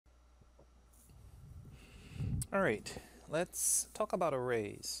All right, let's talk about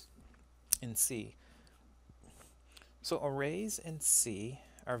arrays in C. So arrays in C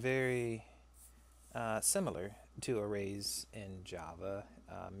are very similar to arrays in Java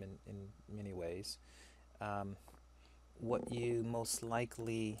in many ways. Um, what you most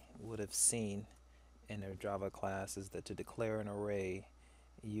likely would have seen in a Java class is that to declare an array,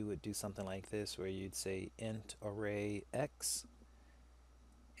 you would do something like this, where you'd say int array x,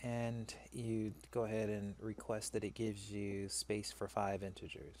 and you'd go ahead and request that it gives you space for 5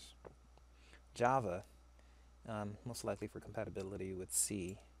 integers. Java, most likely for compatibility with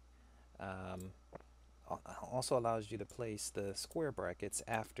C, um, also allows you to place the square brackets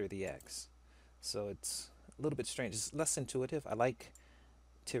after the x. So it's a little bit strange. It's less intuitive. I like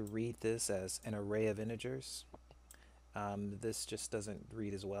to read this as an array of integers. This just doesn't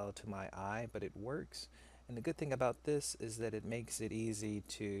read as well to my eye, but it works. And the good thing about this is that it makes it easy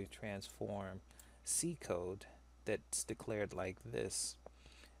to transform C code that's declared like this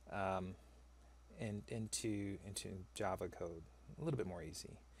um, into Java code a little bit more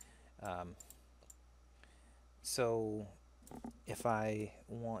easy. Um, so if I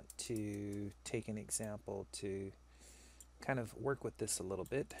want to take an example to kind of work with this a little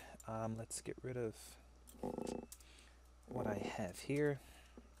bit, let's get rid of what I have here.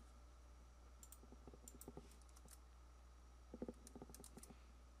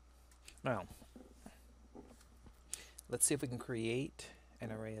 Now, let's see if we can create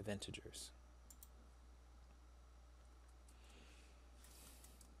an array of integers.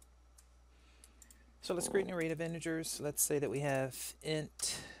 So let's create an array of integers. Let's say that we have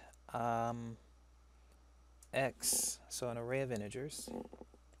int x, so an array of integers.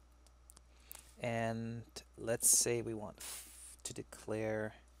 And let's say we want to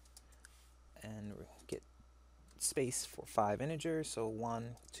declare and get space for 5 integers. So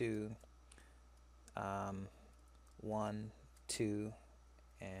 1, 2, 1, 2,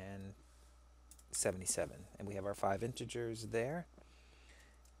 and 77. And we have our 5 integers there.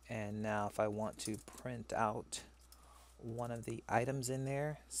 And now if I want to print out one of the items in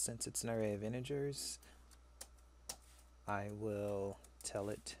there, since it's an array of integers, I will tell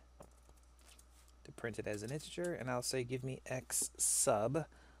it to print it as an integer, and I'll say give me x sub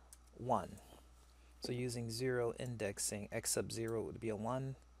 1. So using 0 indexing, x sub 0 would be a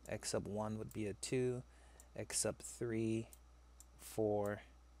 1, x sub 1 would be a 2, x sub 3, 4.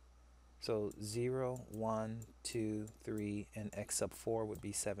 So 0, 1, 2, 3, and x sub 4 would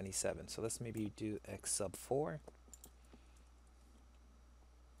be 77. So let's maybe do x sub 4.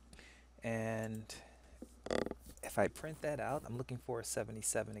 And if I print that out, I'm looking for a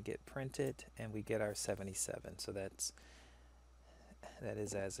 77 to get printed, and we get our 77. So that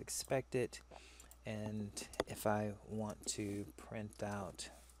is as expected. And if I want to print out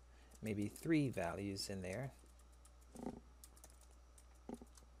maybe 3 values in there,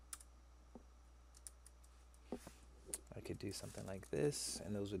 I could do something like this,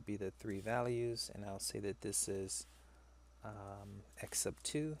 and those would be the 3 values, and I'll say that this is x sub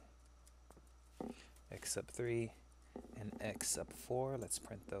 2, x sub 3, and x sub 4. Let's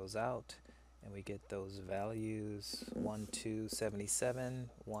print those out, and we get those values 1, 2, 77,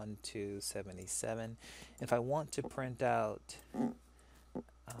 1, 2, 77. If I want to print out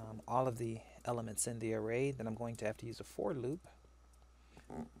all of the elements in the array, then I'm going to have to use a for loop.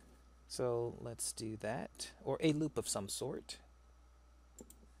 So let's do that, or a loop of some sort.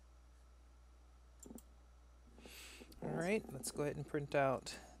 All right, let's go ahead and print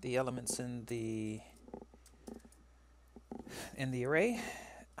out the elements in the array.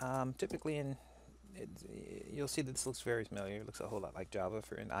 Typically you'll see that this looks very familiar. It looks a whole lot like Java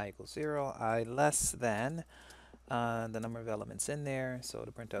for in I equals 0, I less than the number of elements in there. So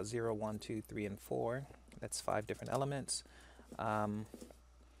to print out 0, 1, 2, 3, and 4, that's 5 different elements. And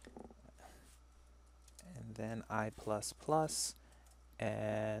then I plus plus.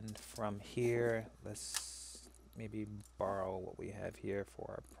 And from here, let's maybe borrow what we have here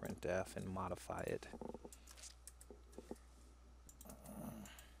for our printf and modify it.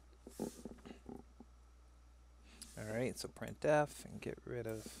 Alright, so printf, and get rid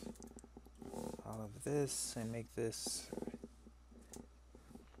of all of this and make this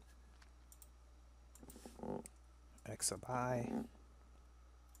x sub I.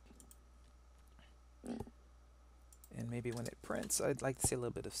 And maybe when it prints, I'd like to see a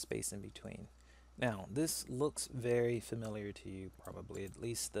little bit of space in between. Now, this looks very familiar to you, probably, at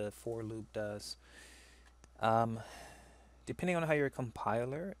least the for loop does. Depending on how your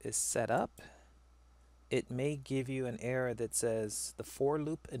compiler is set up, it may give you an error that says the for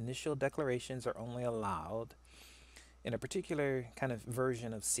loop initial declarations are only allowed in a particular kind of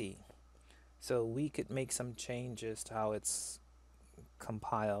version of C. So we could make some changes to how it's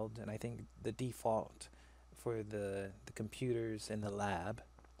compiled, and I think the default for the computers in the lab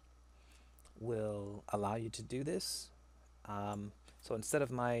will allow you to do this. So instead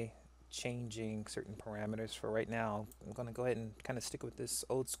of my changing certain parameters for right now, I'm going to go ahead and kind of stick with this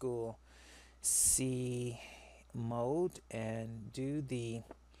old school C mode and do the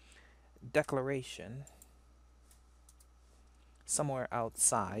declaration somewhere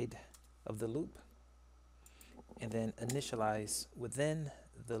outside of the loop, and then initialize within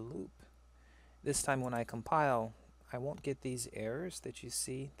the loop. This time when I compile, I won't get these errors that you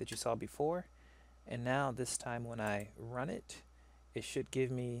saw before. And now this time when I run it, it should give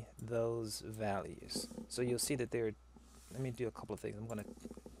me those values. So you'll see that let me do a couple of things. I'm going to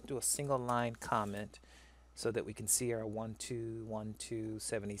do a single line comment so that we can see our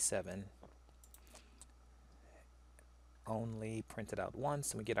 121277 only printed out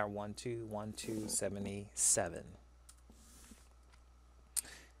once, and we get our 121277.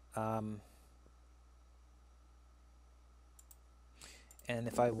 And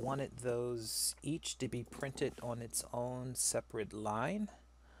if I wanted those each to be printed on its own separate line,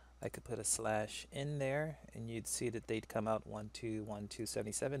 I could put a slash in there and you'd see that they'd come out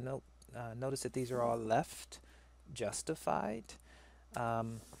 121277. Nope. Notice that these are all left justified.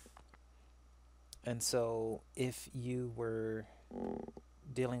 And so if you were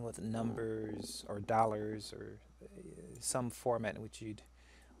dealing with numbers or dollars or some format in which you'd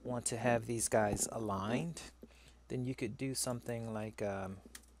want to have these guys aligned, then you could do something like,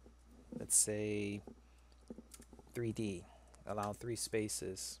 let's say 3D, allow 3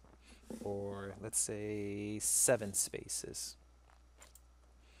 spaces, or let's say 7 spaces.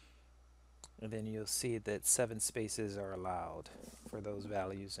 And then you'll see that 7 spaces are allowed for those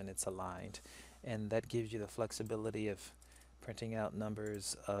values and it's aligned. And that gives you the flexibility of printing out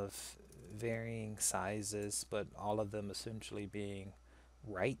numbers of varying sizes, but all of them essentially being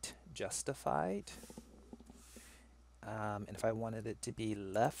right justified. And if I wanted it to be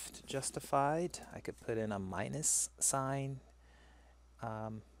left justified, I could put in a minus sign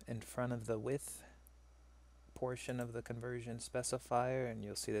in front of the width portion of the conversion specifier, and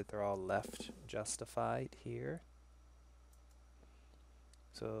you'll see that they're all left justified here.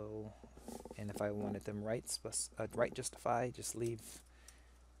 So, and if I wanted them right justified, just leave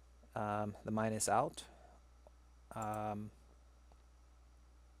the minus out.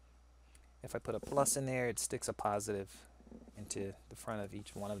 If I put a plus in there, it sticks a positive into the front of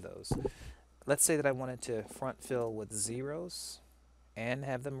each one of those. Let's say that I wanted to front fill with zeros and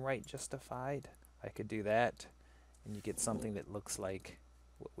have them right justified. I could do that, and you get something that looks like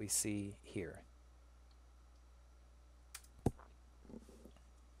what we see here.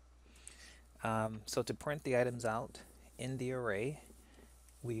 So to print the items out in the array,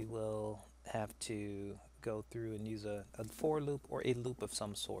 we will have to go through and use a for loop or a loop of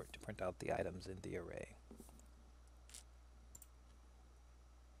some sort to print out the items in the array.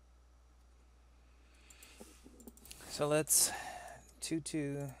 So let's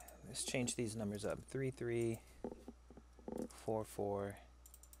change these numbers up. 3344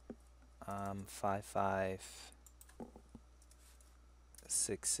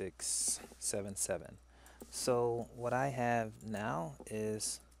 556677. So what I have now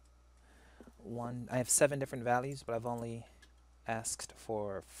is I have 7 different values, but I've only asked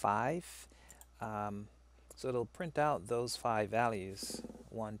for 5. So it'll print out those 5 values,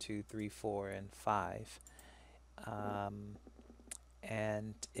 1, 2, 3, 4, and 5.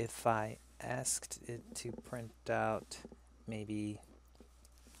 And if I asked it to print out maybe,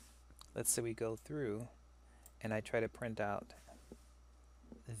 let's say we go through and I try to print out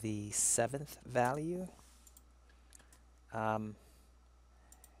the 7th value,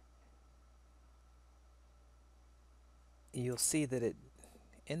 you'll see that it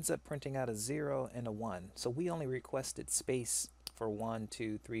ends up printing out a 0 and a 1. So we only requested space for 1,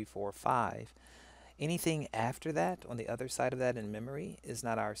 2, 3, 4, 5. Anything after that, on the other side of that in memory, is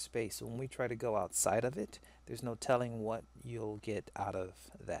not our space. So when we try to go outside of it, there's no telling what you'll get out of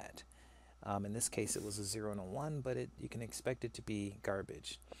that. In this case, it was a 0 and a 1, but you can expect it to be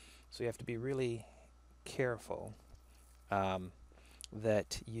garbage. So you have to be really careful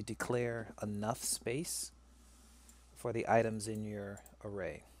that you declare enough space for the items in your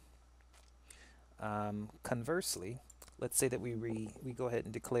array. Conversely, let's say that we go ahead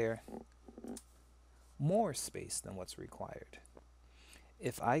and declare more space than what's required.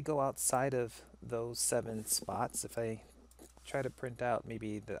 If I go outside of those 7 spots, if I try to print out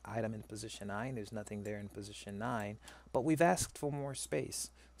maybe the item in position 9, there's nothing there in position 9, but we've asked for more space.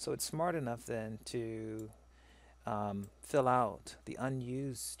 So it's smart enough then to fill out the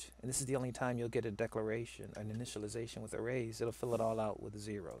unused, and this is the only time you'll get a declaration, an initialization with arrays, it'll fill it all out with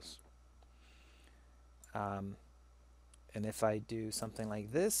zeros. Um, and if I do something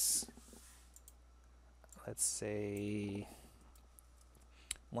like this, let's say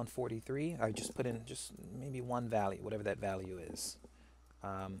 143, I just put in just maybe one value, whatever that value is.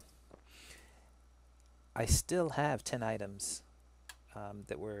 I still have 10 items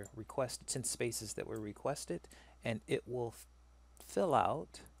that were requested, 10 spaces that were requested, and it will fill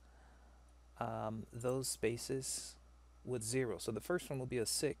out those spaces with 0. So the first one will be a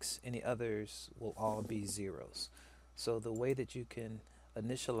 6, and the others will all be zeros. So the way that you can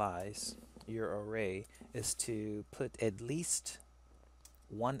initialize your array is to put at least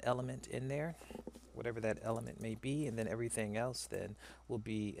one element in there, whatever that element may be, and then everything else then will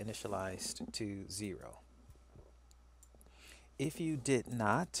be initialized to 0. If you did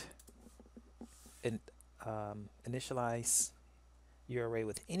not initialize your array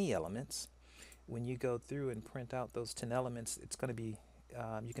with any elements, when you go through and print out those 10 elements, it's going to be,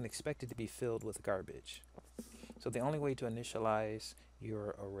 you can expect it to be filled with garbage. So the only way to initialize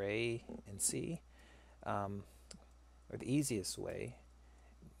your array in C, or the easiest way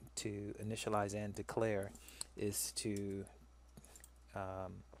to initialize and declare, is to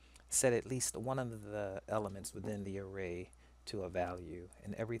set at least one of the elements within the array to a value,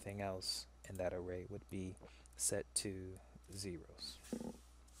 and everything else in that array would be set to zeros.